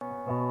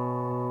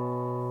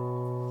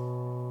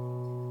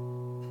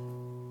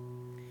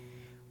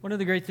One of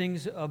the great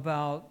things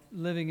about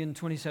living in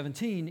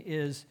 2017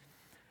 is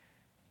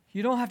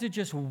you don't have to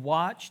just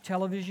watch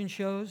television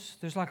shows.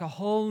 There's like a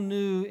whole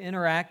new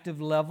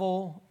interactive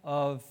level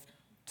of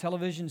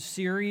television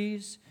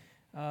series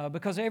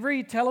because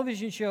every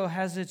television show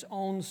has its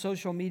own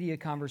social media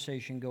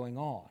conversation going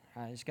on.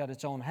 Right? It's got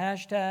its own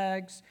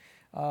hashtags.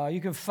 You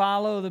can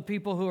follow the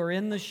people who are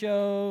in the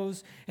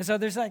shows. And so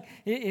there's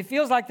it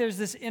feels like there's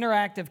this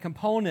interactive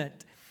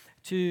component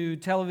to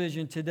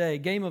television today.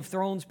 Game of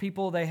Thrones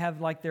people, they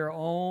have like their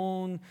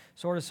own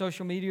sort of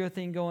social media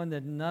thing going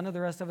that none of the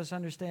rest of us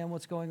understand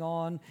what's going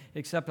on,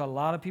 except a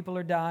lot of people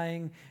are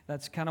dying.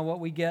 That's kind of what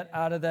we get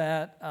out of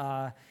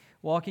that.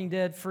 Walking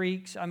Dead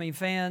freaks,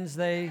 fans,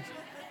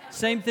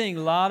 same thing.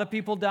 A lot of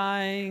people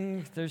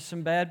dying. There's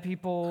some bad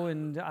people,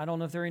 and I don't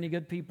know if there are any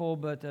good people,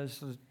 but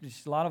there's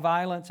a lot of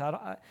violence.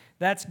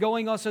 That's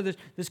going on. So there's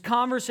this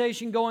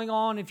conversation going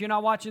on. If you're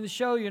not watching the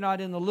show, you're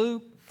not in the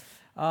loop.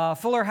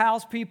 Fuller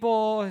House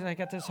people, they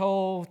got this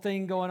whole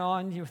thing going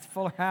on with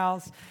Fuller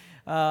House.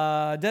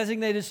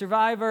 Designated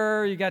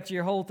Survivor, you got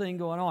your whole thing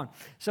going on.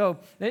 So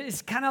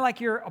it's kind of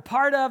like you're a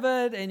part of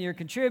it and you're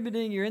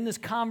contributing, you're in this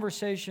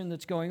conversation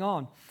that's going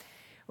on.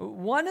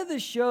 One of the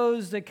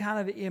shows that kind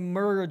of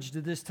emerged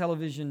this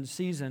television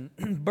season,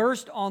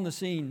 burst on the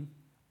scene,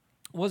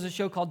 was a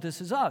show called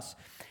This Is Us.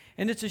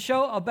 And it's a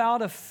show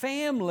about a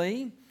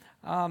family.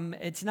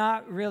 It's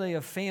not really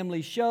a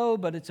family show,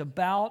 but it's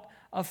about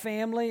a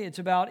family. It's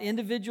about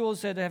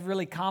individuals that have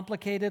really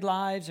complicated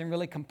lives and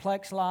really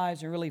complex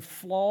lives and really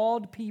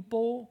flawed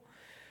people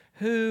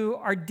who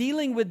are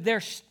dealing with their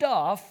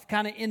stuff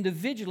kind of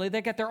individually.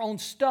 They got their own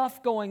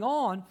stuff going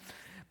on,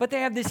 but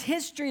they have this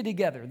history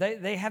together.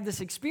 They have this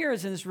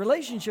experience and this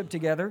relationship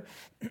together.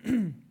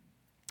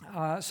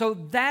 So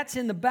that's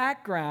in the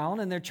background,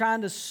 and they're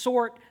trying to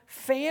sort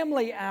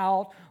family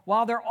out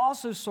while they're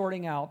also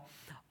sorting out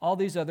all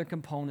these other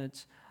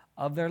components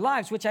of their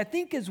lives, which I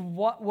think is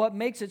what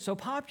makes it so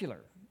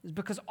popular, is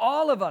because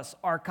all of us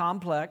are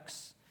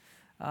complex,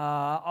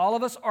 all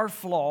of us are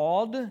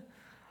flawed,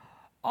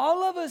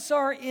 all of us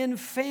are in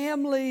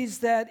families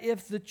that,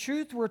 if the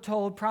truth were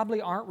told,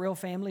 probably aren't real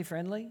family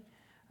friendly.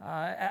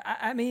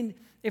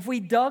 If we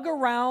dug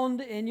around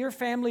in your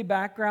family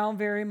background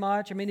very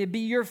much, it'd be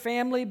your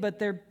family, but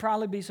there'd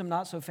probably be some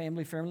not so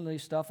family friendly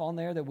stuff on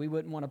there that we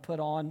wouldn't want to put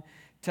on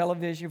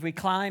television. If we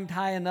climbed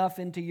high enough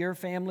into your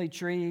family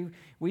tree,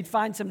 we'd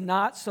find some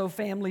not so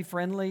family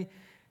friendly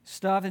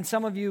stuff. And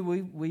some of you,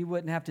 we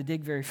wouldn't have to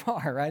dig very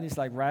far, right? It's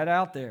like right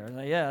out there.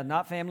 Yeah,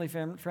 not family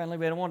friendly.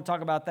 We don't want to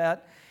talk about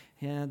that.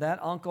 Yeah, that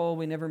uncle,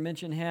 we never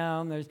mention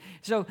him.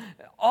 So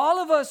all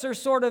of us are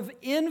sort of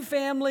in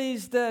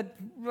families that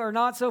are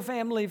not so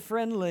family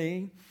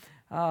friendly,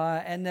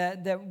 and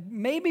that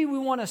maybe we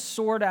want to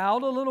sort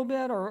out a little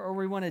bit, or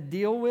we want to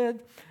deal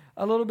with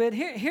a little bit.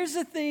 Here's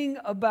the thing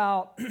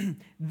about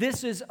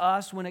This Is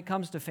Us when it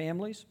comes to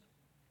families.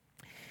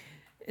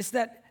 It's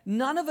that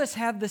none of us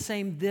have the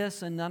same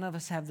this and none of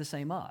us have the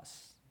same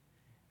us.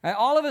 Right?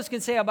 All of us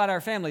can say about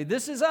our family,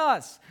 this is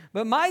us,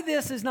 but my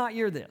this is not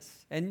your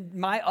this, and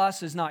my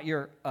us is not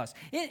your us.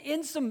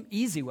 In some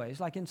easy ways,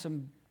 like in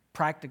some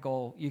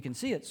practical, you can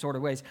see it sort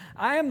of ways.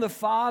 I am the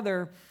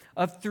father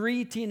of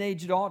 3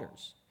 teenage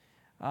daughters.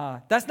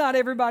 That's not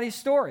everybody's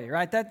story,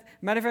 right?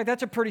 Matter of fact,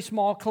 that's a pretty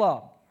small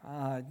club.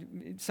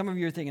 Some of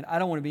you are thinking, I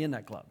don't want to be in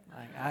that club.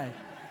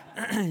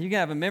 You can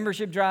have a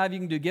membership drive, you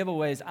can do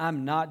giveaways.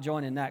 I'm not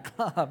joining that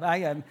club.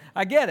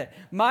 I get it.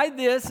 My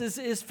this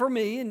is for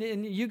me,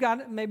 and you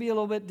got maybe a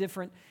little bit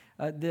different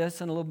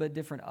this and a little bit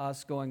different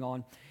us going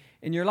on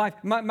in your life.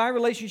 My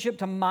relationship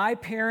to my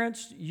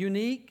parents,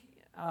 unique.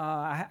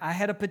 I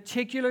had a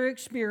particular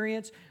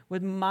experience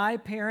with my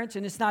parents,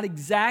 and it's not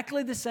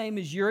exactly the same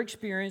as your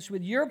experience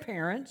with your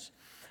parents.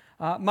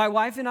 My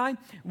wife and I,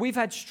 we've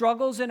had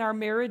struggles in our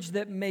marriage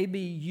that maybe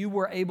you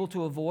were able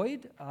to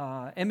avoid,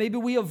 and maybe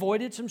we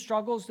avoided some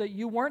struggles that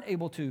you weren't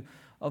able to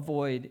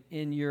avoid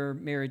in your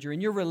marriage or in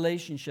your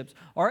relationships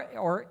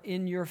or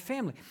in your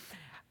family.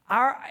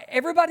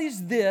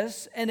 Everybody's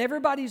this and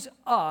everybody's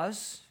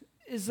us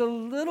is a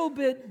little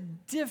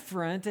bit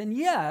different, and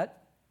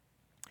yet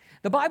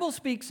the Bible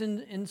speaks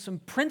in some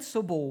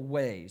principle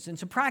ways, in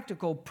some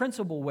practical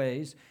principle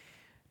ways,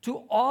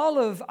 to all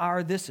of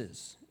our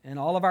thises and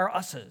all of our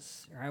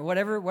us's, right?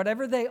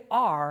 Whatever they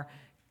are,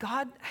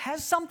 God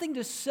has something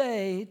to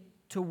say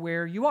to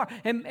where you are.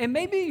 And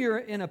maybe you're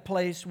in a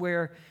place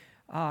where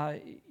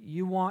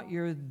you want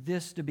your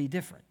this to be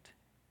different.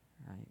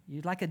 Right?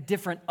 You'd like a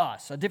different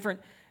us, a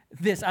different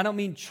this. I don't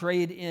mean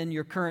trade in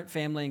your current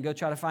family and go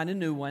try to find a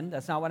new one.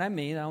 That's not what I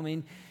mean. I don't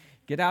mean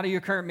get out of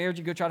your current marriage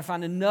and go try to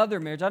find another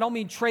marriage. I don't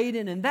mean trade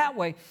in that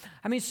way.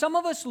 Some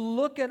of us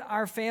look at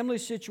our family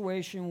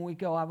situation and we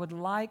go, I would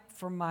like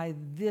for my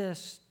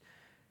this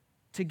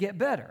to get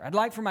better. I'd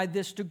like for my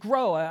this to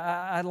grow.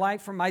 I'd like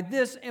for my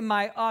this and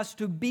my us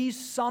to be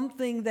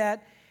something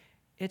that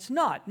it's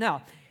not.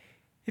 Now,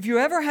 if you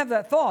ever have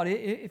that thought,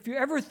 if you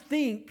ever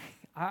think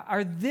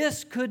our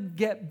this could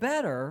get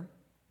better,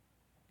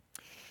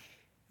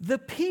 the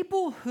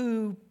people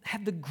who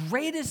have the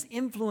greatest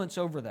influence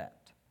over that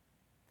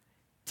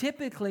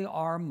typically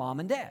are mom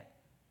and dad.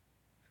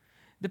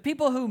 The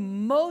people who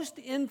most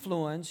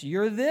influence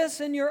your this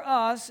and your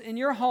us in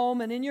your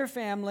home and in your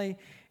family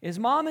is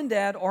mom and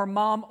dad, or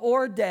mom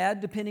or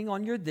dad, depending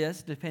on your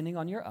this, depending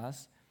on your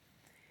us.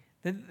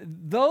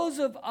 Those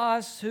of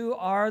us who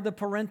are the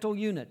parental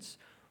units,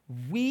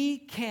 we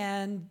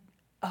can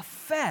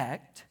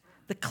affect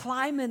the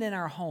climate in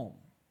our home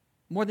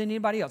more than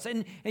anybody else.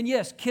 And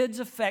yes, kids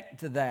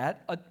affect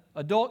that.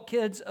 Adult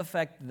kids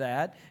affect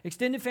that.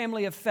 Extended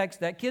family affects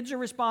that. Kids are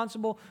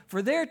responsible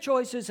for their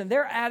choices and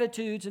their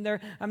attitudes, and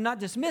I'm not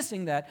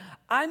dismissing that.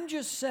 I'm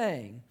just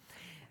saying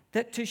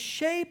that to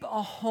shape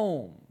a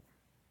home,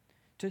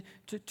 to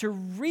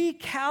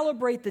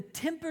recalibrate the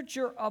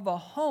temperature of a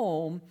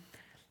home,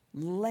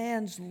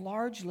 lands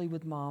largely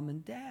with mom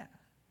and dad.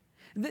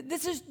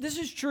 This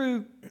is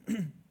true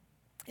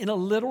in a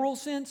literal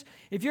sense.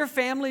 If your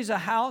family's a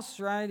house,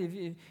 right,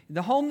 if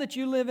the home that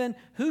you live in,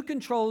 who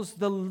controls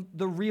the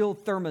real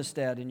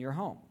thermostat in your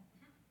home?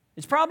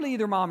 It's probably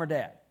either mom or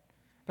dad,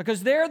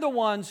 because they're the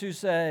ones who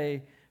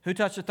say, who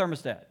touched the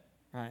thermostat,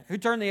 right? Who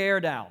turned the air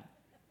down?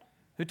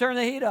 Who turned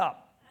the heat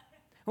up?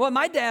 What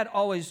my dad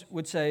always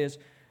would say is,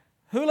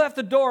 who left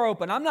the door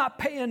open? I'm not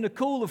paying to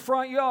cool the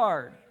front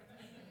yard.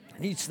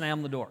 And he'd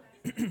slam the door.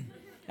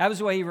 That was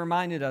the way he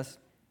reminded us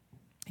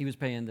he was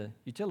paying the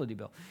utility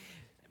bill.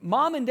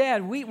 Mom and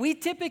dad, we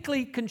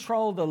typically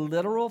control the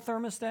literal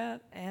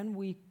thermostat, and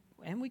we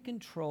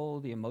control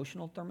the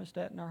emotional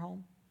thermostat in our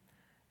home,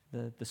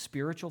 the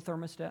spiritual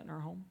thermostat in our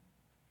home,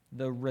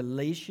 the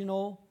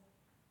relational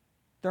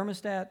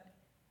thermostat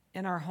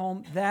in our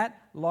home.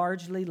 That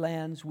largely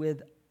lands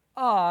with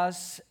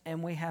us,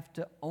 and we have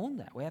to own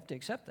that. We have to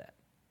accept that.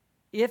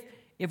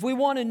 If we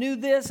want a new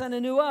this and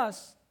a new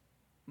us,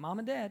 mom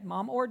and dad,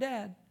 mom or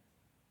dad,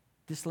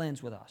 this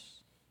lands with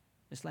us.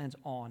 This lands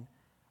on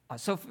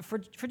us. So for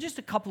just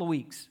a couple of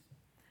weeks,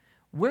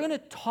 we're going to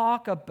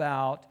talk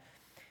about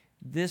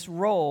this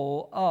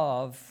role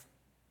of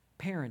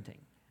parenting,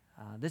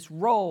 this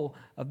role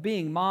of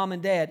being mom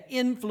and dad,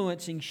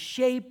 influencing,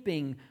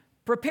 shaping,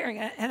 preparing.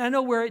 And I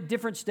know we're at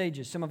different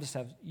stages. Some of us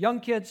have young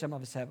kids, some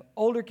of us have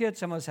older kids,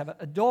 some of us have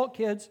adult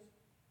kids.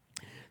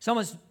 Some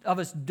of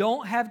us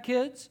don't have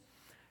kids.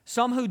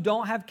 Some who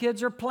don't have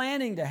kids are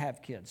planning to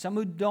have kids. Some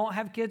who don't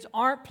have kids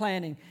aren't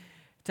planning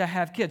to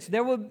have kids.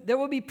 There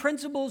will be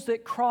principles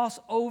that cross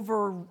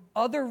over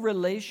other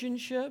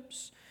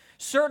relationships,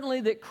 certainly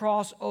that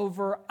cross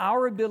over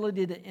our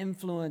ability to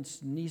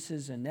influence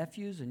nieces and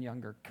nephews and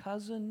younger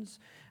cousins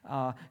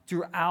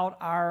throughout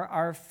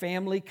our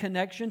family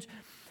connections.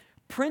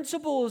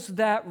 Principles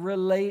that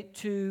relate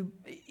to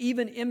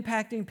even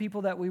impacting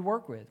people that we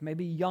work with,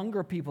 maybe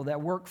younger people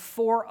that work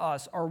for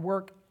us or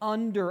work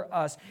under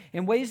us,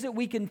 in ways that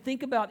we can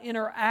think about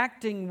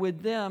interacting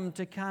with them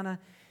to kind of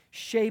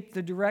shape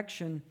the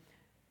direction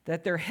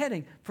that they're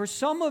heading. For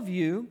some of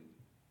you,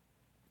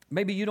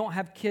 maybe you don't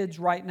have kids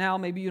right now,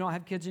 maybe you don't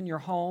have kids in your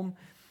home,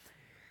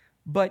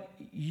 but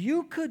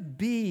you could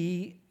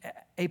be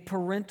a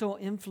parental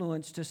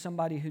influence to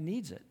somebody who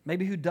needs it,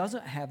 maybe who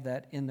doesn't have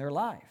that in their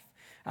life.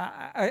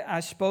 I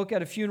spoke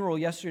at a funeral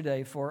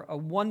yesterday for a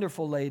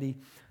wonderful lady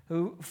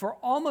who, for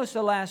almost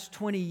the last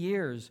 20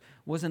 years,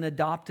 was an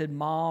adopted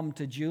mom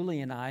to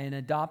Julie and I, an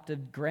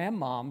adopted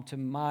grandmom to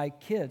my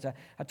kids.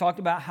 I talked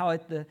about how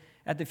at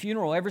the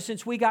funeral, ever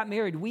since we got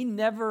married, we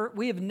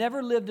have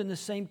never lived in the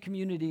same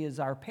community as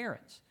our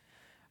parents.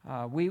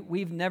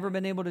 We've never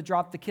been able to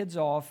drop the kids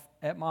off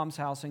at mom's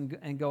house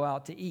and go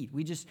out to eat.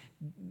 We just,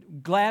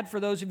 glad for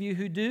those of you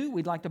who do.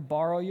 We'd like to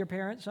borrow your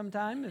parents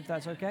sometime, if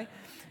that's okay.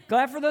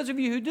 Glad for those of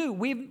you who do.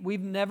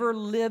 We've never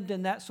lived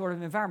in that sort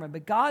of environment.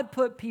 But God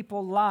put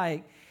people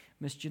like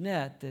Miss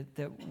Jeanette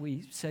that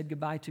we said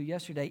goodbye to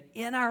yesterday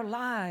in our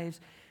lives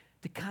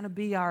to kind of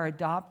be our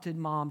adopted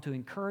mom, to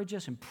encourage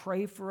us and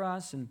pray for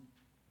us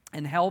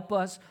and help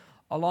us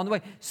along the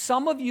way.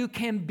 Some of you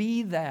can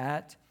be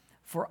that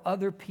for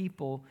other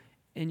people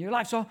in your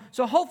life.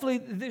 So hopefully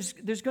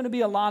there's going to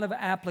be a lot of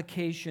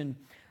application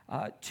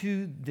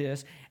to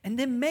this. And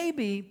then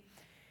maybe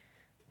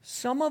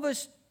some of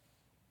us,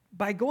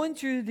 by going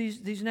through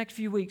these next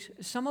few weeks,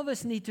 some of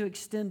us need to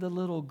extend a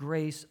little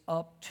grace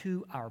up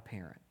to our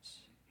parents.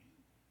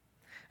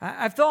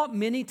 I've thought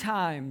many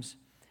times,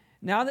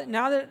 now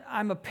that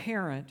I'm a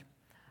parent,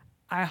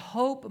 I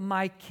hope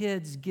my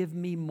kids give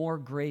me more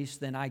grace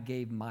than I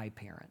gave my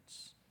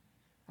parents.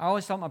 I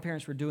always thought my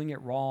parents were doing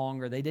it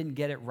wrong, or they didn't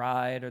get it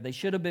right, or they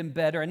should have been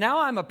better. And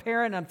now I'm a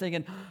parent, and I'm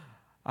thinking,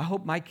 I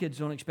hope my kids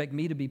don't expect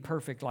me to be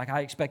perfect like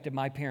I expected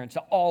my parents to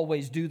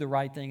always do the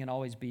right thing and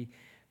always be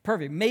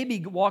perfect. Maybe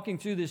walking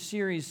through this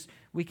series,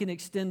 we can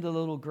extend a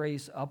little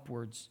grace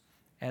upwards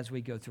as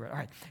we go through it. All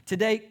right,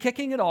 today,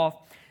 kicking it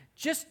off,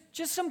 just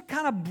some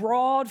kind of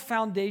broad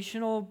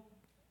foundational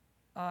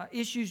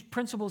issues,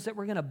 principles that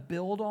we're going to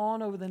build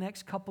on over the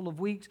next couple of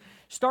weeks,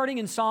 starting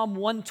in Psalm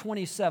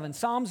 127.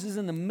 Psalms is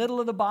in the middle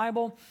of the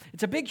Bible.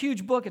 It's a big,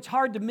 huge book. It's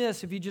hard to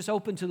miss if you just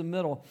open to the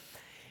middle.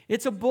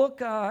 It's a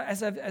book,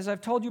 as I've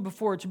told you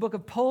before, it's a book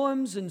of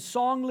poems and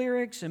song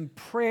lyrics and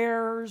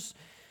prayers,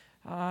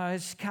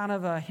 It's kind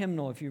of a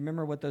hymnal, if you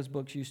remember what those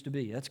books used to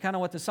be. That's kind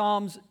of what the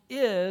Psalms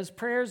is,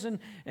 prayers and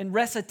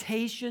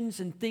recitations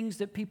and things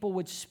that people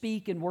would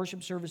speak in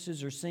worship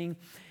services or sing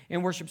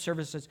in worship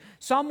services.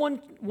 Psalm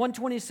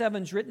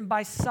 127 is written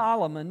by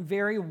Solomon,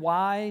 very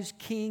wise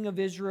king of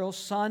Israel,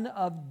 son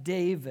of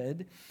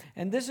David.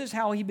 And this is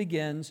how he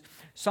begins,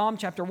 Psalm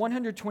chapter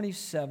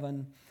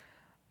 127,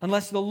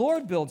 "Unless the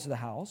Lord builds the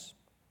house,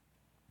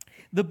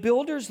 the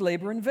builders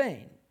labor in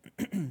vain.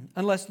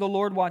 Unless the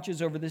Lord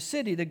watches over the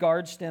city, the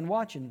guards stand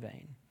watch in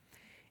vain.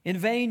 In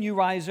vain you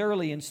rise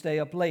early and stay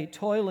up late,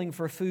 toiling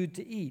for food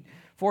to eat,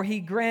 for he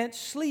grants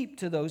sleep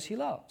to those he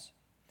loves.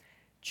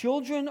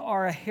 Children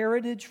are a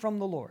heritage from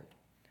the Lord,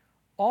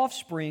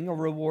 offspring a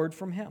reward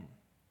from him.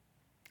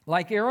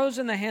 Like arrows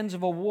in the hands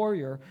of a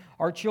warrior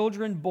are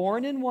children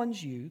born in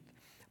one's youth.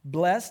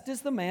 Blessed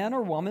is the man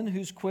or woman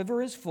whose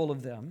quiver is full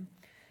of them.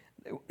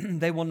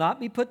 They will not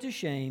be put to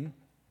shame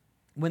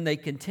when they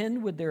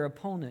contend with their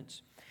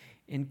opponents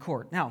in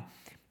court." Now,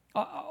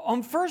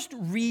 on first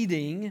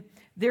reading,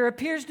 there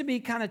appears to be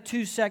kind of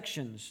two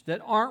sections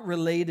that aren't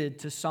related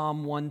to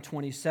Psalm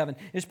 127.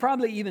 It's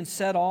probably even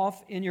set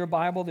off in your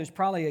Bible. There's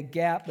probably a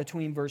gap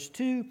between verse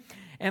 2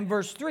 and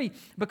verse 3,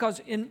 because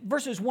in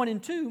verses 1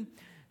 and 2,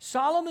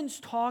 Solomon's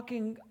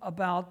talking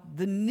about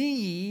the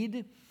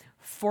need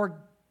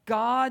for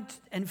God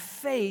and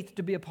faith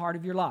to be a part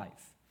of your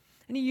life.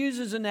 And he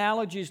uses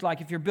analogies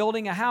like if you're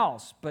building a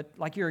house, but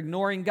like you're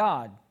ignoring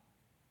God,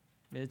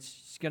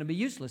 it's going to be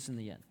useless in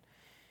the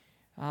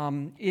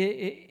end.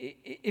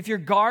 If you're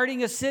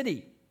guarding a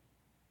city,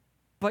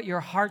 but your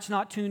heart's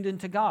not tuned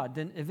into God,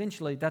 then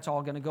eventually that's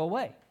all going to go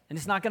away. And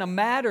it's not going to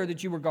matter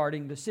that you were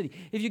guarding the city.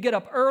 If you get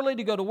up early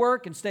to go to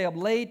work and stay up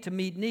late to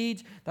meet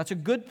needs, that's a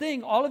good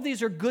thing. All of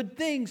these are good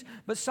things.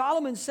 But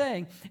Solomon's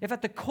saying, if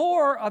at the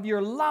core of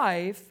your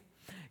life,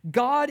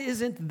 God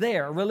isn't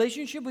there, a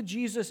relationship with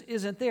Jesus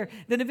isn't there,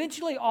 then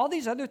eventually all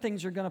these other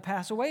things are going to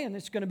pass away and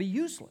it's going to be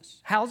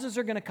useless. Houses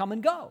are going to come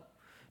and go.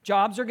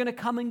 Jobs are going to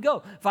come and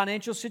go.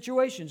 Financial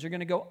situations are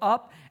going to go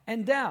up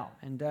and down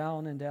and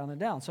down and down and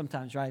down.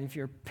 Sometimes, right, if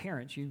you're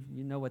parents, you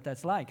know what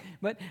that's like.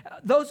 But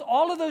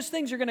all of those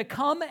things are going to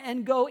come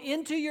and go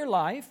into your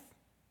life.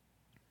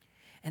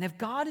 And if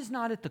God is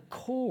not at the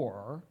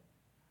core,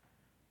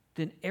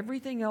 then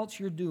everything else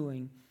you're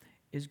doing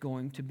is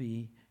going to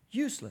be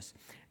useless.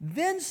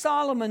 Then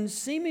Solomon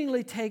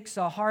seemingly takes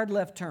a hard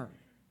left turn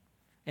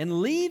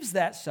and leaves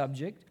that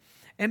subject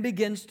and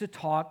begins to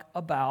talk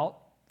about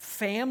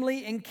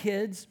family and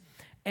kids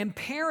and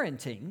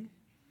parenting,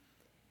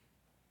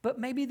 but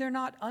maybe they're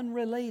not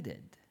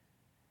unrelated.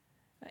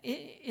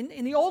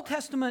 In the Old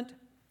Testament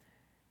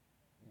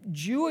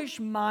Jewish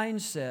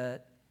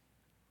mindset,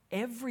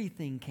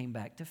 everything came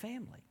back to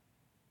family.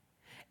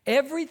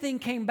 Everything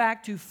came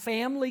back to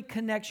family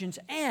connections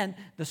and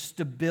the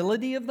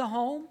stability of the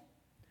home,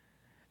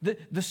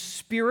 the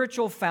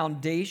spiritual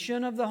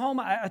foundation of the home.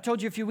 I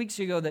told you a few weeks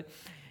ago that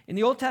in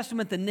the Old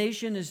Testament, the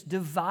nation is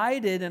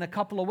divided in a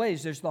couple of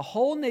ways. There's the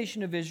whole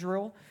nation of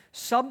Israel,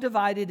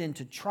 subdivided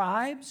into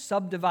tribes,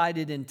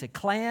 subdivided into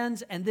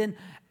clans, and then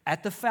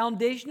at the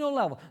foundational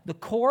level, the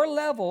core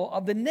level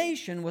of the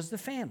nation was the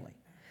family.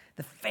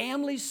 The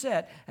family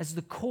set as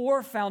the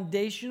core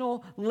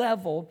foundational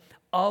level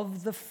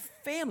of the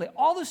family.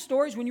 All the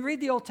stories, when you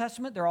read the Old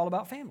Testament, they're all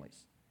about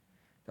families.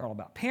 They're all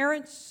about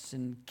parents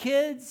and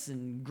kids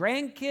and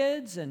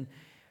grandkids and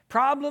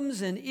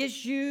problems and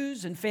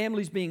issues and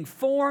families being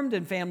formed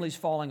and families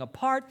falling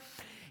apart.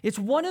 It's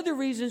one of the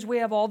reasons we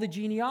have all the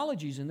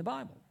genealogies in the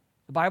Bible.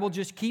 The Bible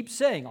just keeps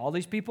saying all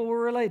these people were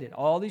related.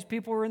 All these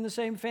people were in the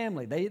same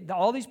family.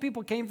 All these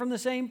people came from the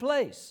same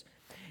place.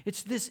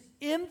 It's this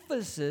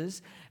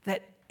emphasis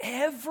that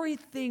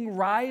everything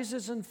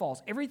rises and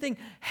falls. Everything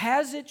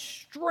has its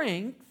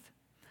strength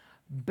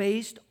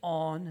based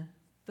on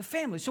the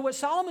family. So what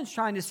Solomon's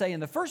trying to say in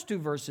the first two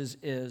verses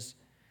is,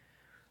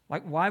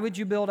 like, why would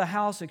you build a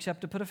house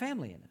except to put a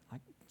family in it?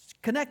 Like, it's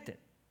connected.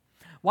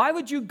 Why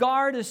would you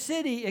guard a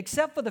city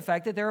except for the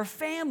fact that there are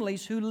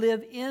families who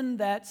live in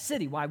that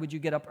city? Why would you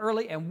get up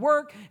early and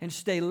work and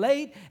stay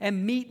late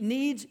and meet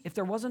needs if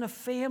there wasn't a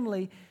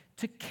family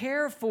to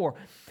care for?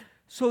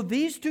 So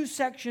these two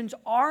sections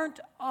aren't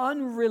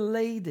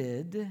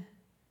unrelated.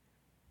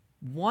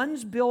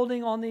 One's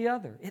building on the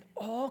other. It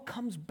all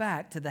comes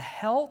back to the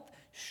health,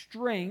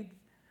 strength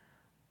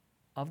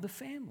of the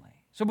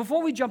family. So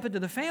before we jump into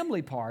the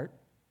family part,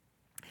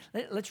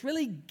 let's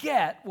really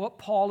get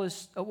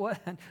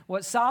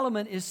what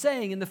Solomon is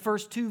saying in the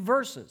first two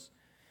verses.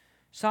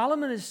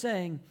 Solomon is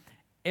saying,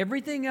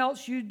 everything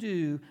else you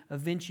do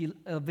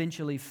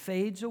eventually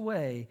fades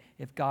away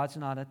if God's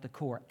not at the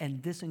core.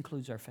 And this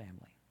includes our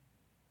family.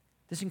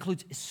 This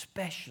includes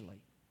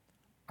especially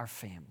our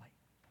family.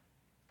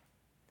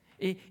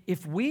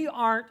 If we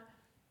aren't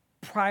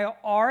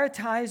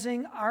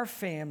prioritizing our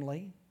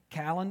family,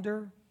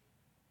 calendar,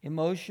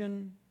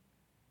 emotion,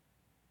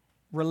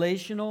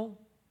 relational,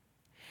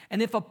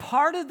 and if a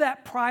part of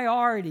that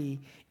priority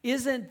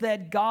isn't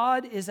that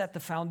God is at the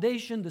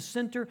foundation, the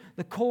center,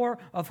 the core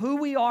of who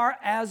we are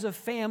as a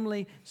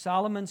family,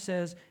 Solomon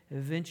says,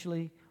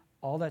 eventually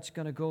all that's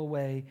going to go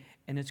away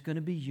and it's going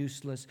to be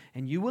useless.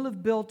 And you will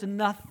have built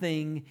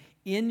nothing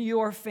in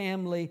your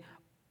family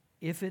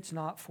if it's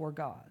not for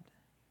God.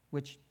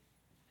 Which,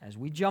 as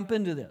we jump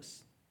into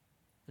this,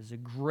 is a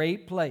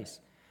great place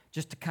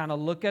just to kind of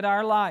look at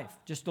our life,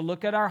 just to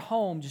look at our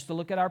home, just to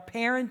look at our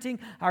parenting,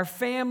 our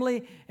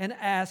family, and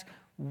ask,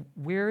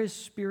 where is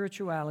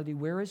spirituality?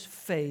 Where is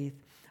faith?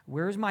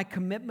 Where is my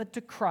commitment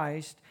to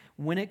Christ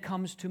when it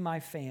comes to my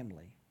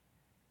family?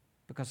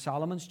 Because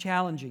Solomon's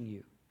challenging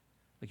you.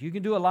 Like, you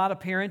can do a lot of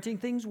parenting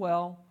things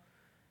well.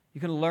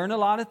 You can learn a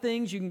lot of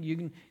things. You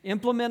can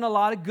implement a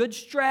lot of good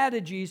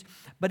strategies.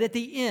 But at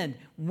the end,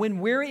 when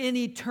we're in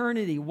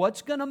eternity,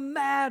 what's going to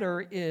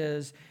matter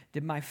is,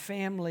 did my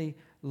family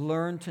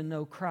learn to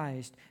know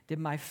Christ? Did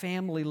my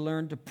family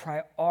learn to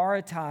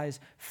prioritize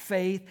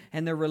faith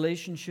and their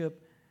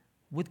relationship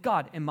with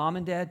God? And mom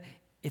and dad,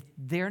 if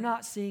they're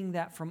not seeing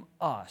that from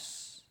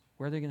us,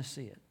 where are they going to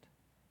see it?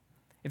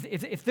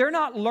 If they're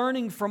not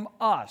learning from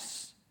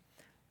us,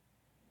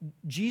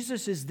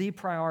 Jesus is the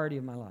priority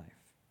of my life.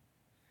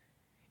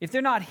 If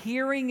they're not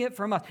hearing it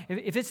from us,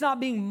 if it's not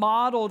being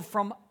modeled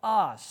from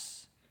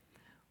us,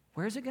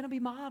 where is it going to be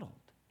modeled?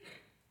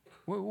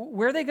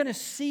 Where are they going to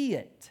see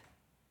it?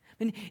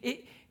 I mean,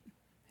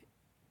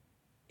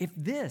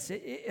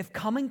 if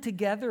coming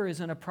together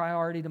isn't a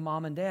priority to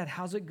mom and dad,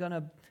 how's it going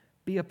to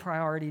be a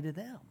priority to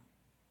them?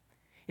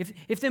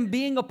 If them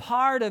being a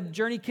part of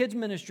Journey Kids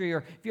Ministry, or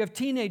if you have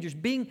teenagers,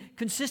 being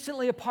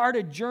consistently a part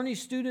of Journey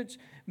Students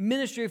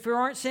Ministry, if we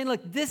aren't saying,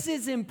 look, this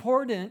is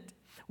important,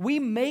 we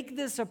make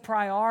this a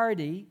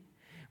priority,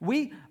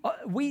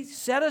 we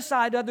set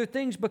aside other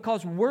things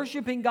because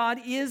worshiping God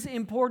is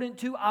important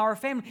to our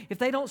family. If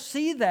they don't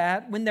see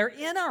that when they're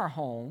in our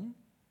home,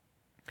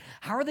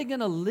 how are they going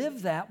to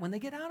live that when they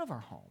get out of our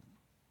home?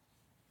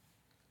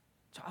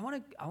 So I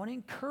want to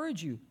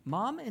encourage you,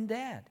 mom and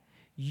dad,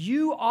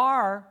 you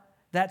are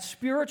that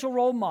spiritual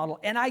role model.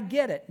 And I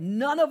get it.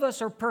 None of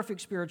us are perfect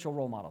spiritual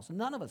role models.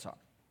 None of us are.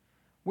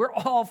 We're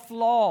all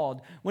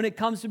flawed when it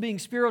comes to being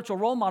spiritual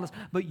role models,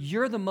 but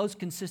you're the most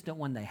consistent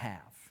one they have.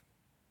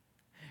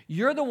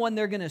 You're the one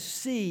they're going to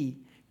see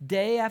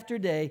day after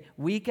day,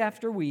 week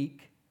after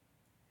week.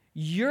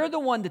 You're the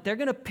one that they're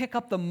going to pick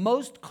up the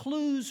most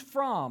clues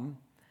from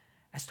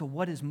as to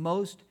what is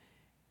most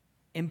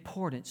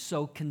important.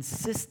 So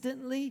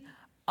consistently,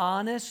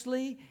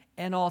 honestly,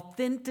 and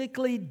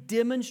authentically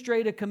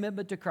demonstrate a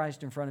commitment to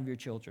Christ in front of your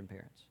children,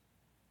 parents.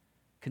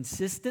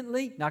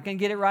 Consistently, not going to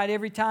get it right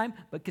every time,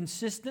 but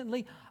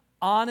consistently,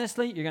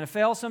 honestly, you're going to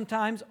fail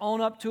sometimes,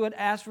 own up to it,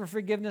 ask for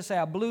forgiveness, say,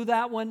 I blew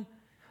that one.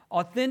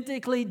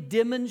 Authentically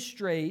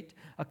demonstrate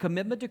a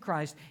commitment to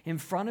Christ in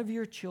front of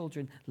your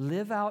children.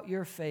 Live out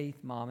your faith,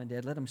 mom and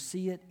dad. Let them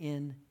see it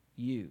in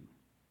you.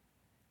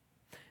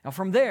 Now,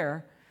 from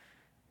there,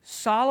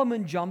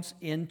 Solomon jumps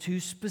into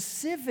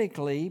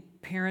specifically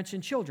parents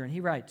and children. He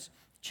writes,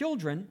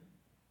 children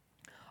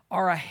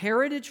are a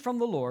heritage from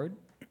the Lord,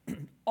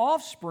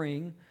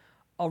 offspring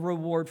a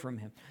reward from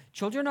Him.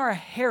 Children are a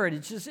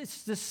heritage.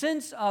 It's the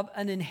sense of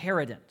an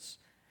inheritance.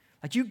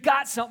 Like, you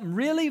got something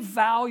really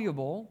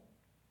valuable,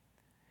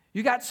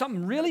 you got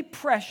something really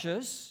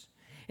precious,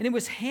 and it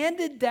was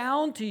handed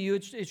down to you.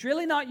 It's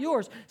really not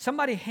yours.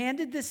 Somebody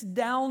handed this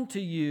down to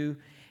you.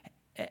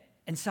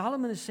 And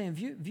Solomon is saying,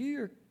 view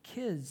your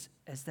kids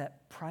as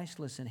that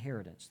priceless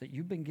inheritance that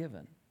you've been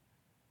given.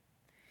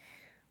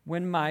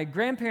 When my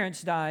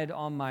grandparents died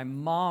on my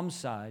mom's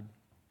side,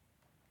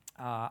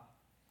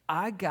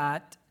 I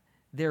got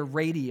their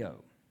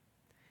radio,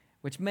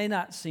 which may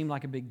not seem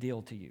like a big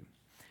deal to you.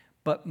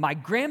 But my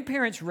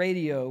grandparents'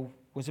 radio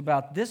was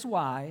about this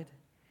wide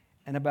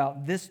and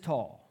about this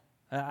tall.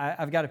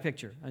 I've got a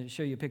picture. I'll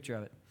show you a picture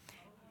of it.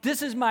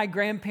 This is my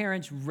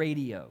grandparents'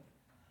 radio.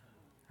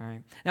 All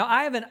right. Now,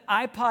 I have an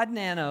iPod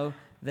Nano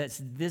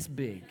that's this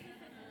big.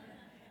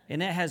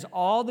 And it has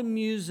all the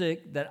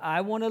music that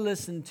I want to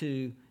listen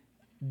to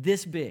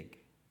this big.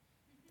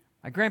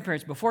 My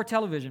grandparents, before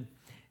television,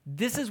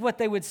 this is what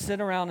they would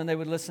sit around and they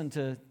would listen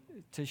to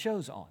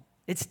shows on.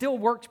 It still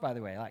works, by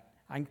the way. Like,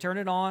 I can turn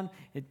it on.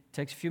 It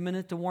takes a few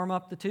minutes to warm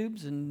up the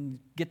tubes and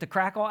get the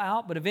crackle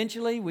out, but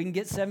eventually we can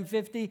get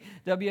 750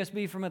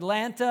 WSB from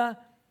Atlanta.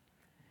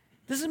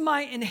 This is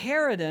my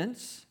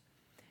inheritance,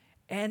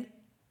 and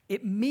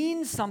it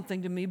means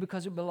something to me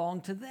because it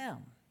belonged to them.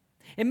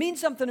 It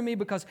means something to me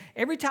because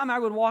every time I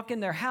would walk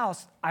in their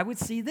house, I would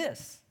see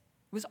this.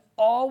 It was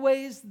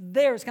always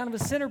there. It's kind of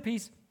a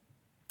centerpiece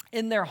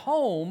in their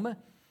home,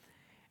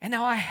 and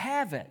now I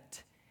have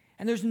it.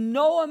 And there's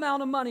no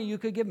amount of money you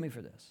could give me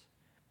for this.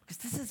 Because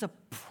this is a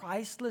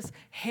priceless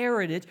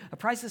heritage, a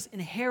priceless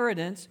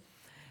inheritance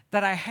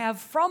that I have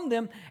from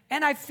them,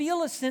 and I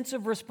feel a sense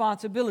of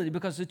responsibility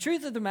because the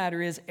truth of the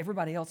matter is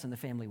everybody else in the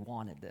family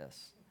wanted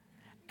this,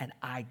 and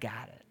I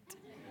got it.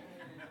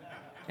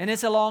 And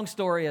it's a long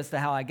story as to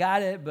how I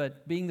got it,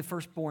 but being the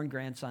firstborn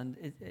grandson,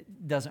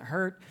 it doesn't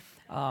hurt.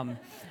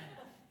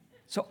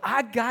 So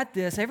I got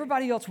this.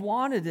 Everybody else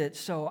wanted it,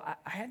 so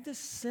I had this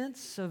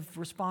sense of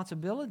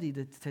responsibility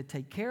to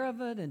take care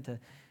of it and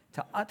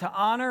to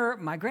honor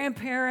my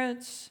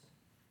grandparents.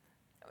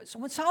 So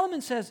when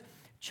Solomon says,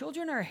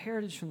 children are a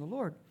heritage from the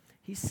Lord,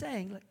 he's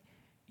saying, look,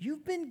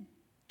 you've been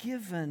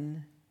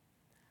given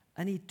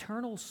an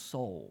eternal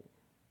soul.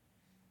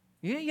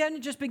 You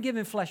haven't just been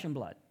given flesh and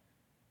blood.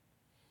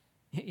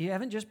 You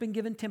haven't just been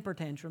given temper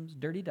tantrums,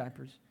 dirty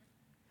diapers.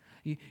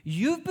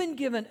 You've been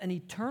given an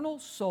eternal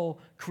soul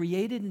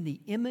created in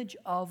the image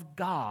of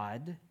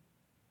God,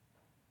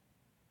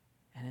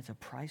 and it's a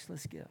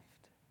priceless gift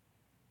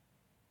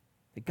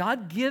that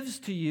God gives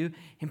to you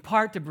in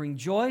part to bring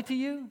joy to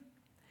you,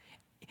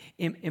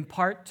 in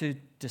part to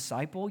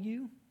disciple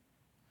you,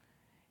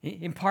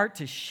 in part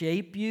to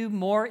shape you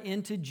more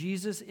into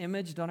Jesus'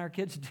 image. Don't our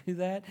kids do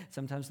that?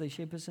 Sometimes they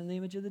shape us in the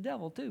image of the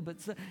devil too, but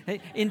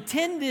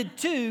intended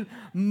to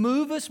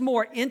move us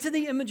more into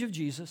the image of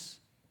Jesus.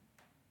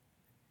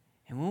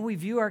 And when we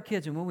view our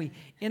kids and when we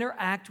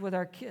interact with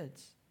our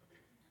kids,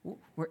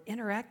 we're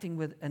interacting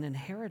with an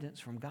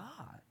inheritance from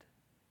God.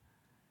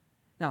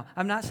 Now,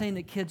 I'm not saying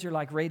that kids are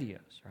like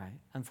radios, right?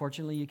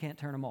 Unfortunately, you can't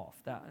turn them off.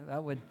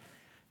 That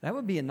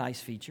would be a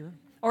nice feature.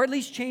 Or at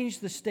least change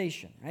the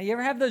station. Right? You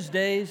ever have those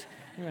days?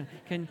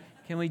 Can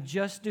we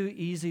just do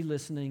easy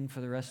listening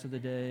for the rest of the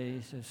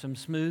day? So some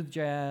smooth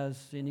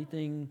jazz,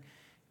 anything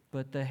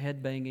but the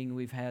headbanging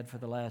we've had for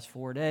the last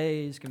 4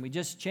 days? Can we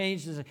just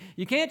change this?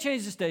 You can't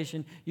change the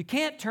station. You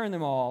can't turn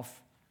them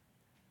off.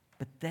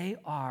 But they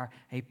are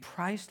a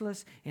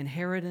priceless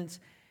inheritance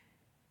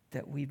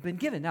that we've been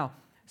given. Now,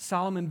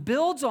 Solomon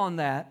builds on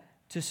that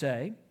to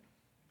say,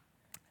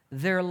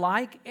 they're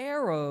like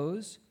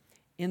arrows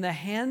in the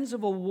hands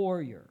of a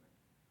warrior.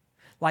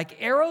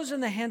 Like arrows in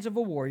the hands of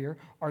a warrior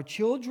are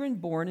children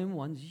born in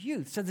one's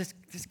youth. So this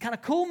kind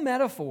of cool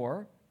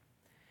metaphor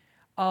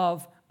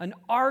of an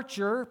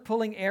archer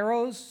pulling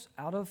arrows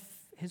out of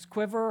his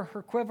quiver,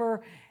 her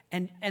quiver,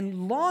 and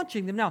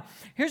launching them. Now,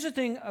 here's the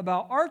thing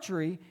about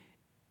archery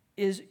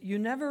is you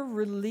never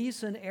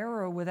release an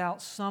arrow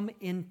without some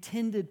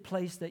intended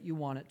place that you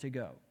want it to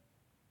go.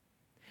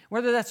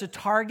 Whether that's a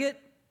target,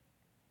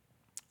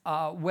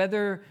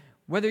 whether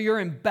you're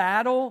in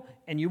battle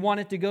and you want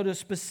it to go to a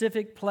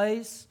specific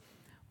place,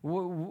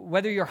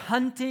 whether you're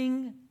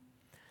hunting,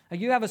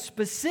 you have a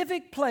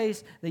specific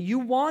place that you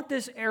want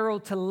this arrow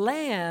to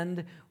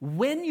land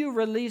when you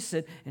release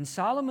it. And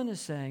Solomon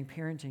is saying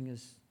parenting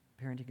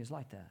is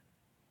like that.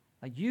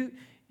 Like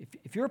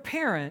if you're a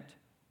parent,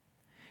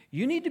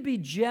 you need to be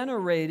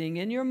generating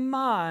in your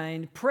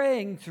mind,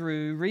 praying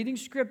through, reading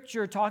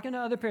scripture, talking to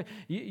other parents.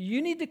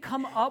 You need to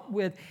come up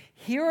with,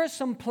 here are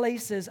some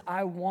places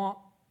I want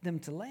them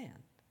to land.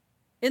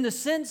 In the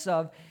sense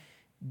of,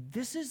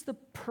 this is the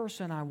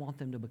person I want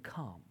them to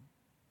become.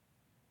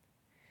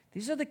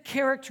 These are the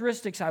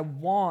characteristics I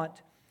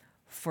want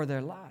for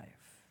their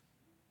life.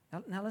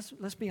 Now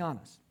let's be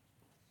honest.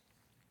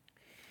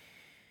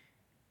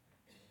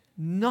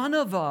 None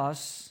of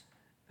us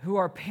who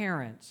are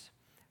parents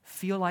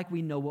feel like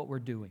we know what we're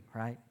doing,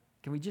 right?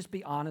 Can we just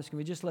be honest? Can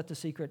we just let the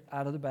secret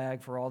out of the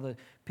bag for all the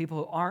people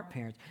who aren't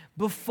parents?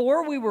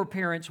 Before we were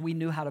parents, we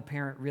knew how to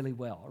parent really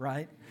well,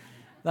 right?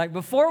 Like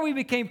before we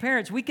became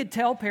parents, we could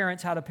tell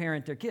parents how to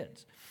parent their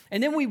kids.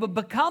 And then we would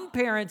become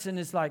parents and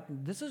it's like,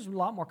 this is a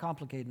lot more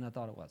complicated than I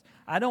thought it was.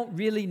 I don't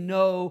really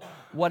know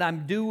what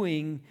I'm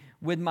doing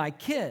with my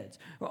kids.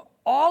 Well,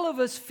 all of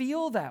us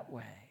feel that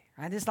way,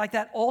 right? It's like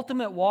that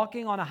ultimate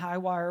walking on a high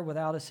wire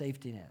without a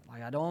safety net.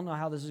 Like, I don't know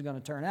how this is going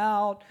to turn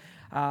out.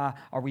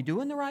 Are we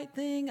doing the right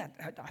thing?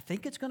 I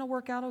think it's going to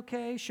work out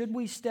okay. Should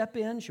we step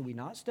in? Should we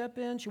not step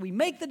in? Should we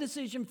make the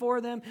decision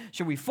for them?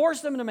 Should we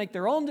force them to make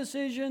their own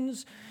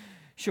decisions?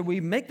 Should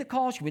we make the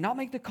call? Should we not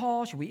make the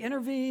call? Should we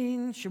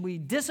intervene? Should we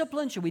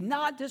discipline? Should we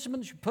not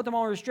discipline? Should we put them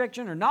on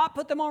restriction or not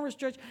put them on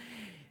restriction?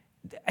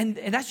 And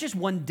that's just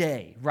one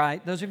day,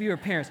 right? Those of you who are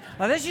parents.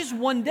 Now, that's just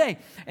one day.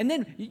 And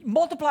then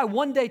multiply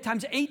one day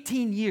times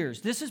 18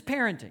 years. This is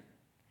parenting.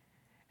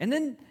 And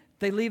then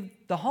they leave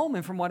the home,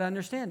 and from what I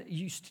understand,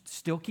 you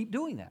still keep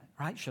doing that,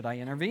 right? Should I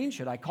intervene?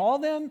 Should I call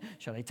them?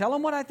 Should I tell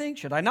them what I think?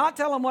 Should I not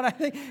tell them what I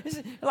think?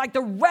 It's like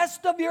the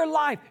rest of your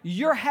life,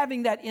 you're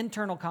having that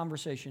internal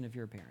conversation if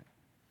you're a parent.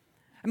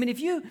 I mean,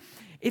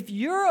 if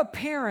you're a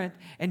parent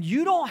and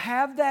you don't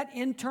have that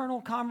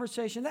internal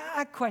conversation,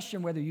 I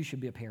question whether you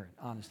should be a parent,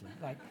 honestly.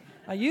 Like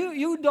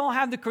you don't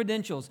have the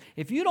credentials.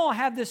 If you don't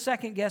have this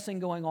second guessing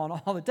going on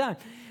all the time,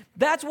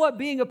 that's what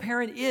being a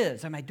parent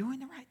is. Am I doing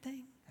the right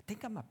thing? I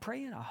think I'm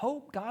praying. I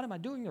hope, God, am I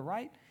doing the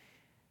right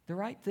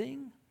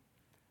thing?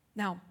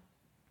 Now,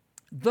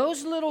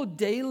 those little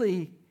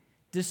daily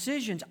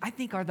decisions, I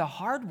think, are the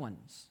hard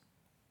ones.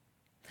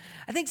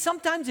 I think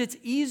sometimes it's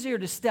easier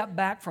to step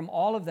back from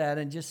all of that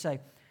and just say,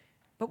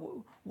 but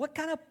what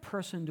kind of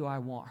person do I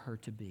want her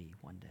to be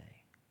one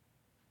day?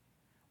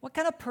 What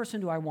kind of person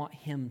do I want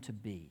him to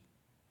be?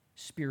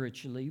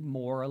 Spiritually,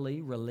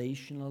 morally,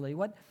 relationally?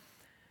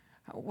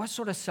 What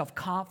sort of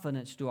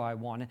self-confidence do I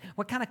want?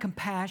 What kind of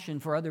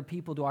compassion for other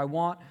people do I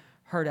want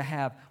her to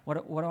have?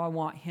 What do I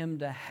want him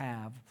to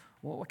have?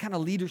 What kind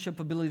of leadership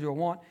ability do I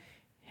want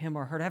him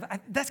or her to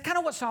have? That's kind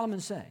of what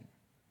Solomon's saying.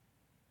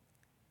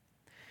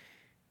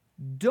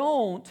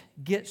 Don't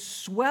get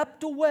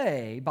swept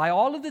away by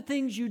all of the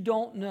things you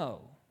don't know.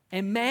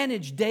 and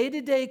manage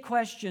day-to-day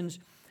questions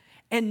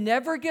and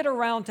never get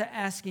around to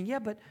asking, yeah,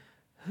 but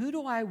who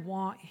do I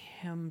want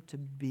him to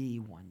be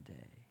one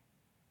day?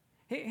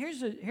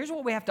 Here's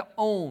what we have to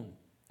own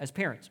as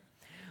parents.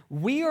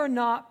 We are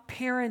not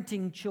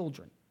parenting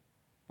children.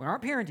 We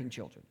aren't parenting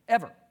children,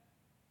 ever.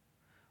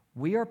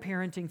 We are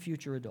parenting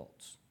future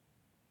adults.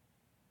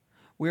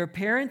 We are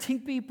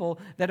parenting people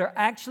that are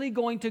actually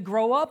going to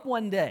grow up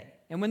one day.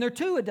 And when they're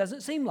 2, it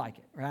doesn't seem like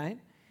it, right?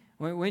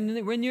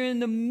 When you're in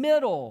the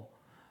middle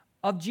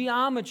of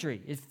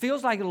geometry, it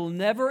feels like it'll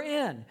never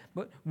end.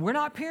 But we're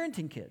not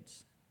parenting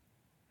kids.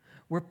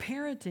 We're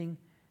parenting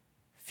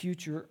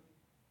future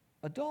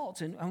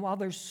adults. And while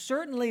there's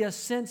certainly a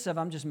sense of,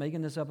 I'm just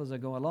making this up as I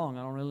go along,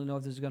 I don't really know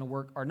if this is going to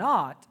work or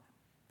not,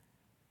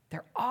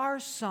 there are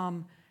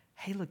some,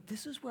 hey, look,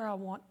 this is where I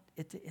want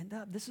it to end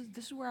up. This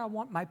is where I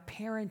want my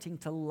parenting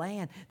to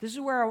land. This is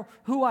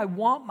who I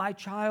want my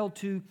child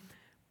to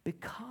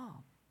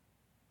become.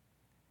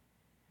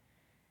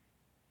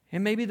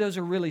 And maybe those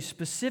are really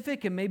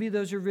specific, and maybe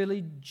those are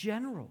really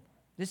general.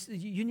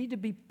 You need to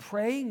be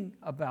praying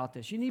about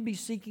this. You need to be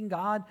seeking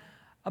God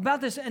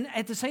about this. And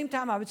at the same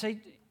time, I would say,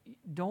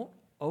 don't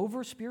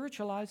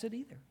over-spiritualize it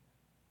either.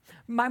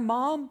 My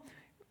mom,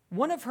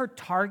 one of her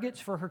targets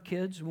for her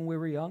kids when we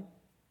were young,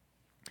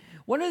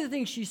 one of the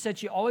things she said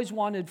she always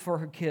wanted for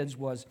her kids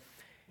was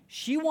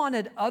she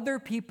wanted other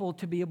people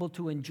to be able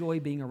to enjoy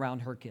being around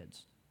her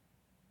kids.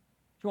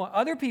 She wanted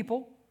other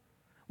people,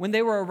 when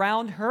they were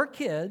around her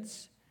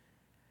kids,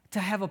 to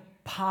have a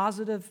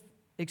positive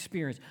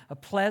experience, a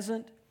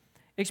pleasant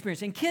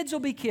experience. And kids will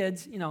be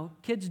kids. You know,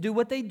 kids do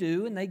what they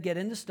do, and they get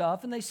into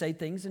stuff, and they say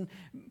things.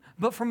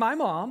 But for my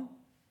mom,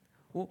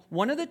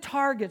 one of the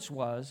targets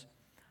was,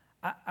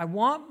 I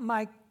want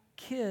my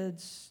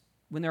kids,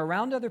 when they're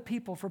around other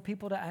people, for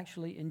people to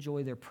actually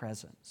enjoy their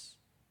presence.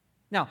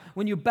 Now,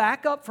 when you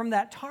back up from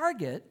that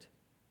target,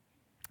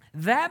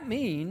 that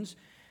means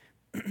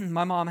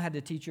my mom had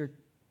to teach her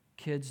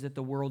kids that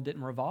the world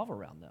didn't revolve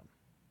around them.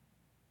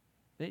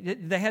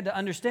 They had to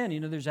understand,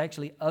 there's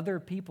actually other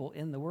people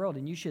in the world,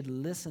 and you should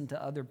listen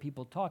to other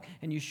people talk,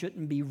 and you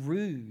shouldn't be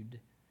rude.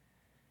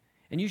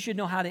 And you should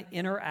know how to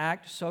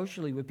interact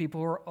socially with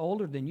people who are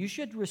older than you. You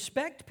should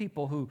respect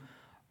people who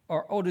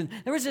are older.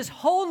 There was this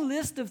whole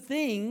list of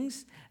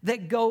things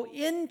that go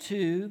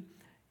into,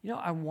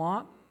 I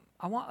want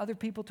other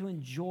people to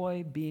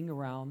enjoy being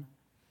around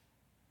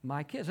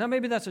my kids. Now,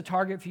 maybe that's a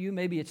target for you.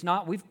 Maybe it's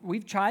not.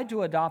 We've tried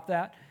to adopt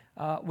that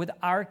with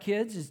our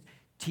kids, is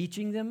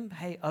teaching them,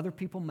 hey, other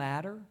people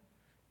matter.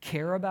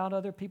 Care about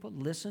other people.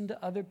 Listen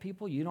to other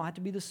people. You don't have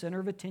to be the center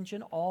of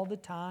attention all the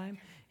time.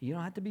 You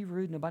don't have to be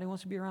rude. Nobody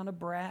wants to be around a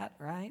brat,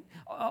 right?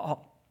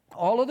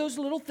 All of those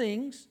little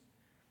things,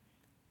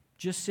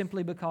 just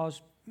simply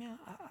because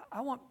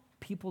I want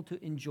people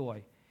to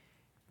enjoy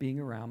being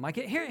around my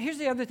kid. Here's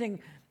the other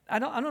thing. I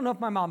don't know if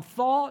my mom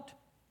thought,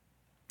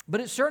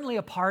 but it's certainly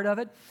a part of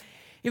it.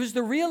 It was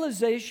the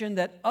realization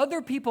that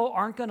other people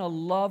aren't going to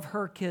love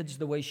her kids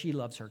the way she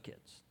loves her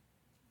kids.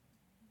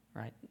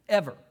 Right?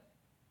 Ever.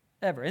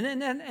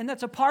 And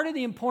that's a part of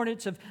the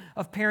importance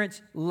of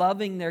parents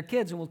loving their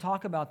kids, and we'll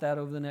talk about that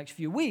over the next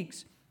few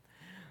weeks.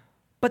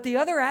 But the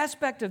other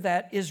aspect of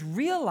that is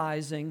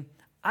realizing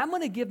I'm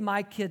going to give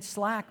my kids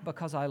slack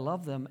because I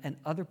love them, and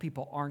other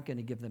people aren't going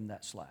to give them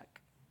that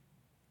slack.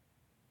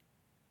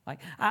 Like,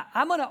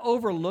 I'm going to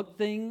overlook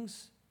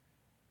things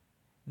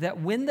that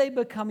when they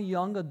become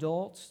young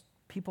adults,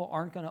 people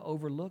aren't going to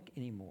overlook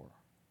anymore.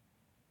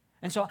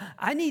 And so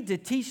I need to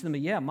teach them,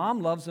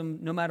 mom loves them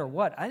no matter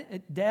what.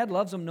 Dad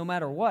loves them no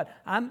matter what.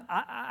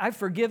 I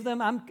forgive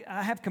them.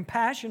 I have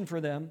compassion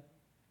for them.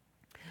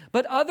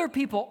 But other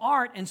people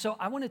aren't, and so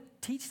I want to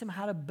teach them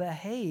how to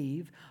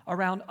behave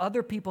around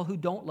other people who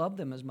don't love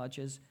them as much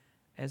as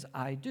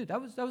I do. That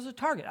was a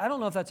target. I don't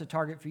know if that's a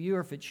target for you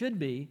or if it should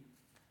be,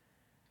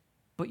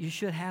 but you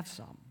should have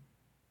some.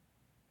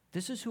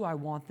 This is who I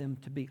want them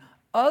to be.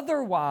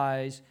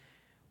 Otherwise,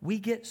 we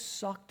get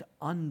sucked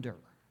under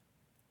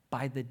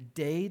by the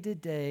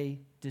day-to-day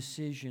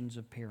decisions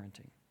of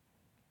parenting.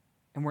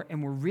 And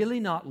we're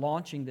really not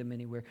launching them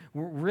anywhere.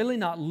 We're really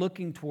not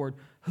looking toward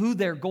who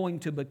they're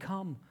going to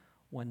become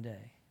one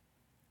day.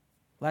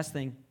 Last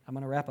thing, I'm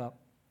going to wrap up.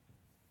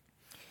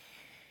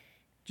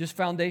 Just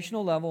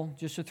foundational level,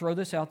 just to throw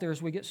this out there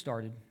as we get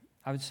started,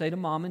 I would say to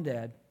mom and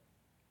dad,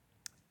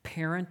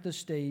 parent the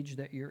stage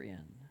that you're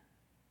in.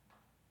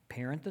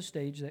 Parent the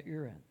stage that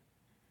you're in.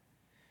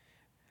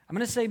 I'm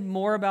going to say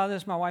more about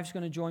this. My wife's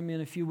going to join me in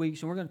a few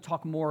weeks, and we're going to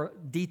talk more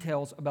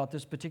details about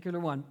this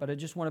particular one, but I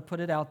just want to put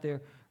it out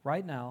there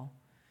right now.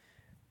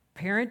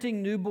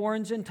 Parenting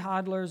newborns and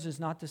toddlers is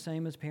not the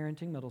same as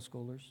parenting middle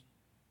schoolers.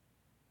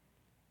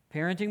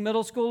 Parenting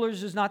middle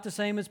schoolers is not the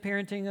same as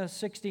parenting a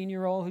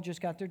 16-year-old who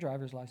just got their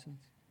driver's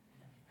license.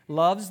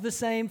 Love's the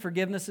same,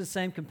 forgiveness is the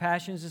same,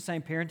 compassion is the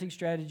same, parenting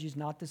strategy is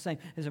not the same.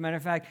 As a matter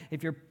of fact,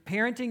 if you're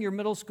parenting your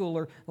middle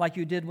schooler like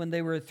you did when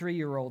they were a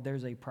 3-year-old,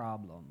 there's a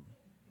problem.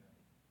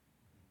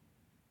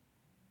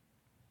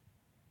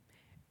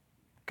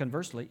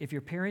 Conversely, if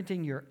you're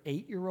parenting your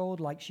 8-year-old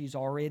like she's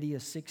already a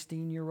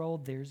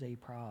 16-year-old, there's a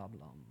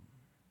problem.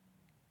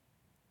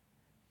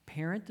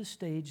 Parent the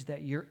stage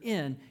that you're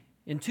in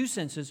two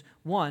senses.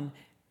 One,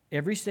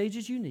 every stage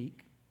is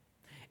unique.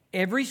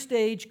 Every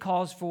stage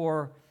calls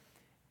for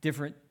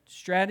different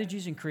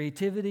strategies and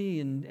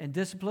creativity and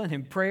discipline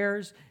and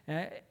prayers.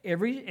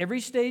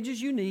 Every stage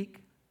is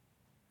unique.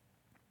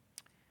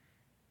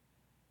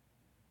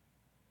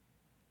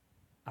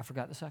 I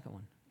forgot the second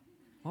one.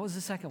 What was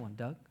the second one,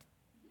 Doug?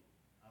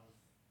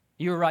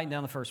 You were writing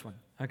down the first one.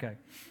 Okay.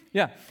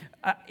 Yeah.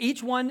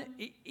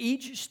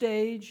 Each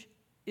stage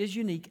is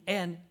unique,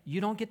 and you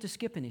don't get to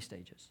skip any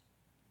stages.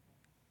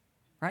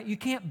 Right? You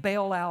can't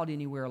bail out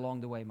anywhere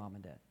along the way, Mom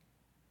and Dad.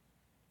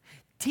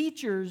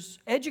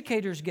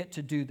 Educators get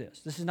to do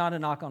this. This is not a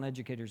knock on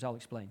educators, I'll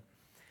explain.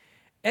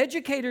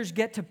 Educators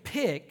get to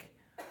pick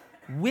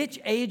which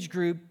age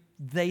group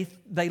they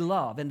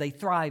love and they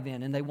thrive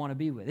in and they want to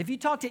be with. If you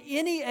talk to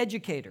any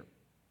educator,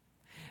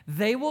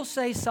 they will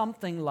say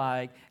something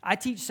like, I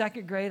teach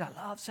second grade. I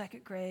love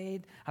second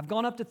grade. I've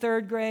gone up to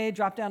third grade,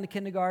 dropped down to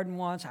kindergarten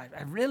once. I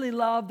really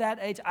love that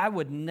age. I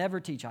would never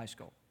teach high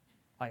school.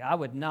 I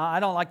would not. I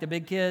don't like the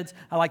big kids.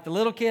 I like the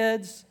little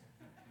kids.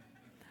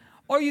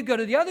 Or you go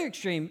to the other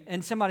extreme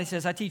and somebody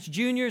says, I teach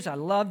juniors. I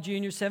love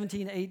juniors,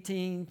 17,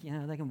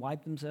 18. They can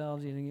wipe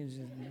themselves. You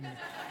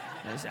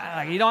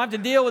don't have to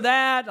deal with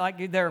that.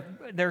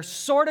 They're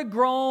sort of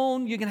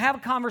grown. You can have a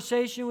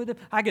conversation with them.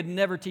 I could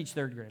never teach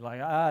third grade.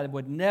 I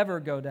would never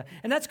go to,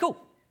 and that's cool.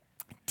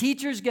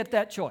 Teachers get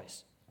that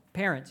choice.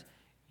 Parents,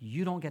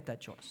 you don't get that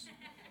choice.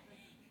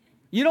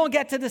 You don't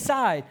get to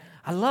decide.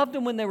 I loved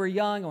them when they were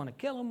young. I want to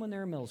kill them when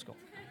they're in middle school.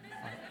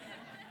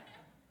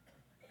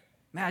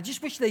 Man, I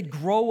just wish they'd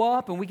grow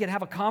up and we could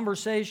have a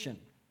conversation.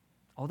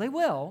 Oh, they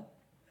will,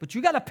 but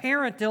you got to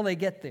parent till they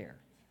get there.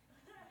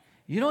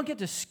 You don't get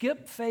to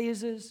skip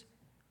phases,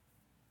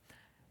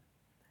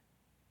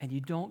 and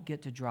you don't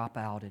get to drop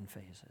out in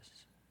phases.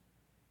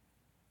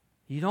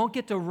 You don't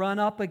get to run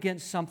up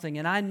against something,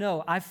 and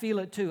I feel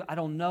it too. I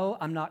don't know,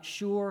 I'm not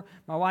sure.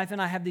 My wife and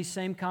I have these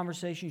same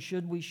conversations.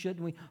 Should we,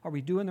 shouldn't we? Are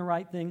we doing the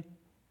right thing?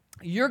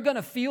 You're going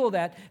to feel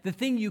that. The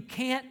thing you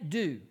can't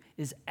do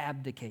is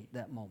abdicate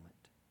that moment.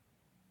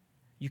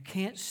 You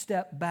can't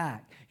step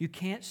back. You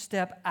can't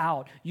step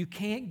out. You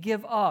can't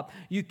give up.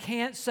 You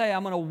can't say,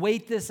 I'm going to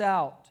wait this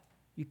out.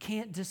 You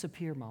can't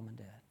disappear, Mom and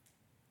Dad.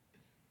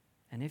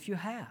 And if you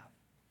have,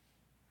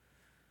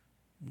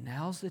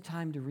 now's the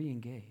time to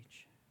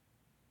re-engage.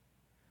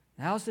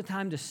 Now's the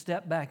time to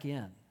step back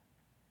in.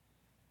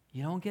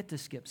 You don't get to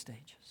skip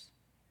stages.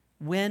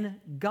 When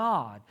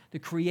God, the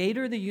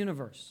creator of the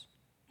universe,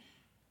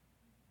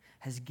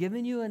 has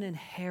given you an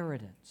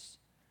inheritance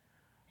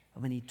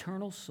of an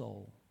eternal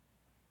soul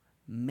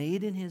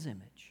made in His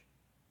image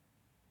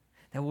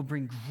that will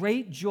bring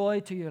great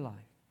joy to your life,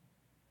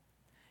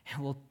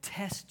 and will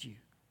test you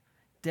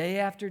day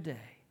after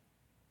day.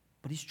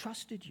 But He's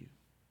trusted you.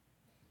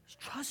 He's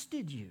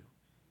trusted you.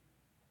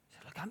 He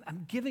said, look,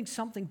 I'm giving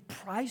something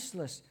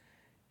priceless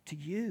to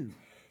you.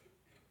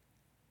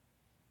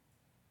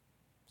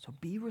 So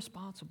be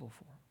responsible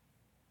for it.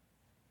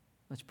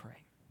 Let's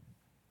pray.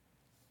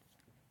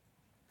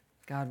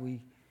 God,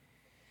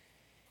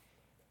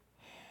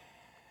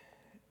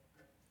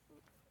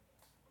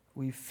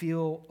 we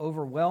feel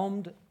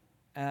overwhelmed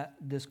at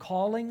this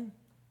calling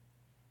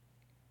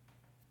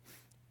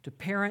to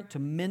parent, to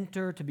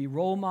mentor, to be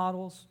role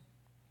models.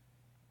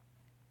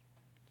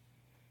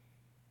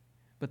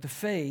 But the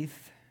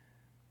faith,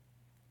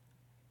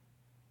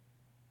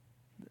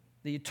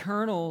 the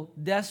eternal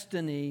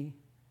destiny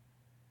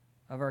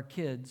of our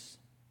kids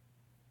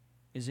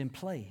is in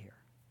play here.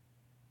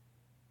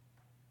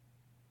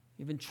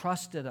 You've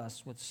entrusted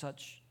us with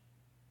such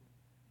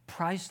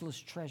priceless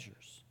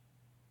treasures.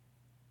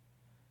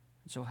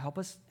 And so help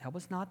us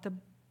not to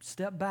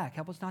step back.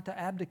 Help us not to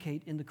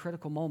abdicate in the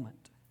critical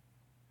moment.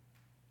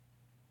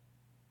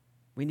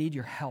 We need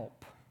your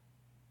help.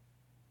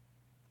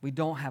 We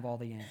don't have all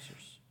the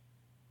answers.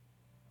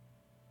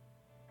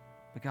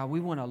 But God, we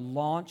want to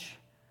launch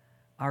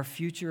our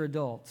future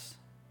adults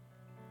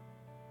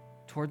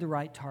toward the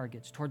right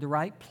targets, toward the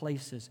right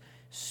places,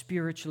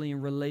 spiritually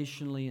and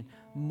relationally and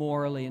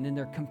morally, and in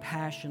their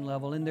compassion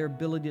level, in their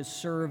ability to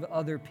serve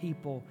other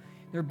people,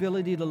 their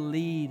ability to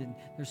lead, and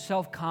their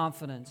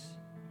self-confidence.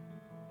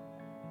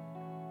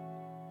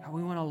 God,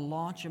 we want to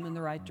launch them in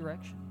the right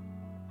direction.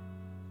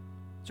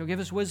 So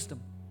give us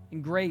wisdom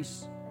and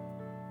grace.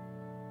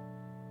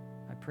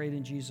 I pray it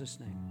in Jesus'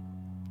 name.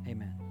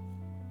 Amen.